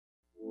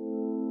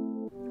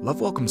Love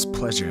welcomes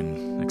pleasure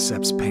and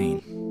accepts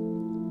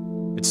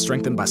pain. It's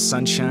strengthened by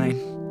sunshine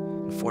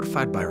and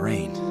fortified by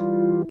rain.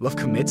 Love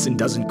commits and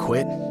doesn't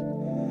quit.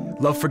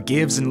 Love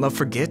forgives and love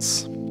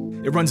forgets.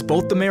 It runs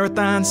both the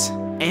marathons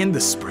and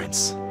the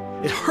sprints.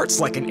 It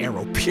hurts like an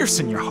arrow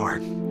piercing your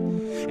heart.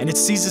 And it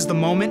seizes the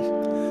moment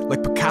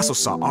like Picasso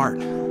saw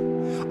art.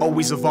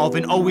 Always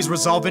evolving, always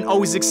resolving,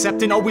 always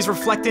accepting, always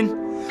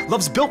reflecting.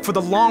 Love's built for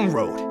the long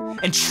road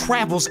and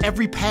travels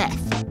every path.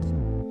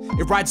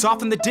 It rides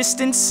off in the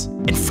distance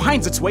and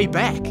finds its way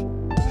back.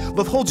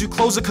 Love holds you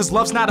closer cause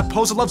love's not a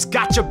poser. Love's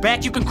got your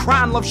back, you can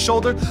cry on love's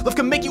shoulder. Love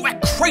can make you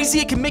act crazy,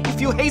 it can make you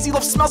feel hazy.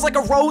 Love smells like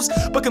a rose,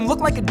 but can look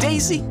like a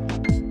daisy.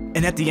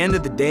 And at the end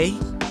of the day,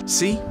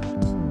 see,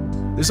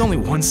 there's only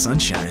one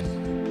sunshine,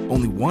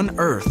 only one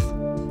earth,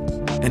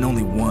 and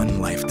only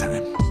one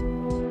lifetime.